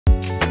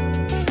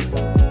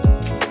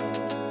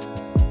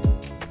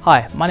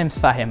Hi, my name is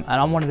Fahim and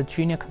I'm one of the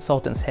junior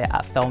consultants here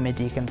at Thelma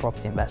Deacon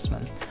Property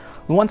Investment.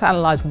 We want to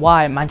analyse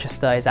why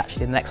Manchester is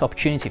actually the next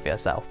opportunity for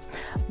yourself.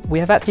 We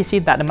have actually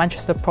seen that the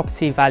Manchester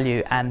property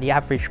value and the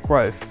average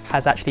growth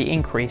has actually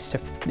increased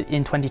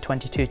in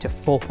 2022 to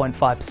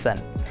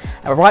 4.5%.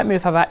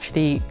 Rightmove have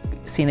actually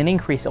seen an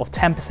increase of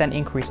 10%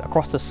 increase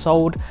across the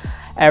sold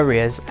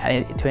areas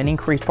to an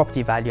increased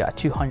property value at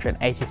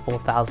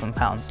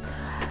 £284,000.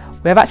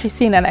 We have actually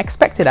seen an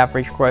expected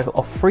average growth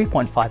of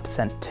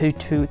 3.5% to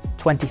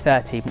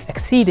 2030,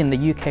 exceeding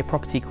the UK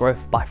property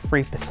growth by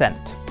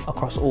 3%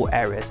 across all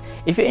areas.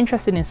 If you're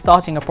interested in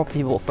starting a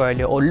property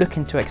portfolio or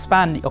looking to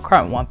expand your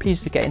current one,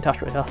 please do get in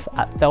touch with us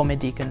at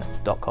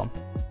thelmadeacon.com.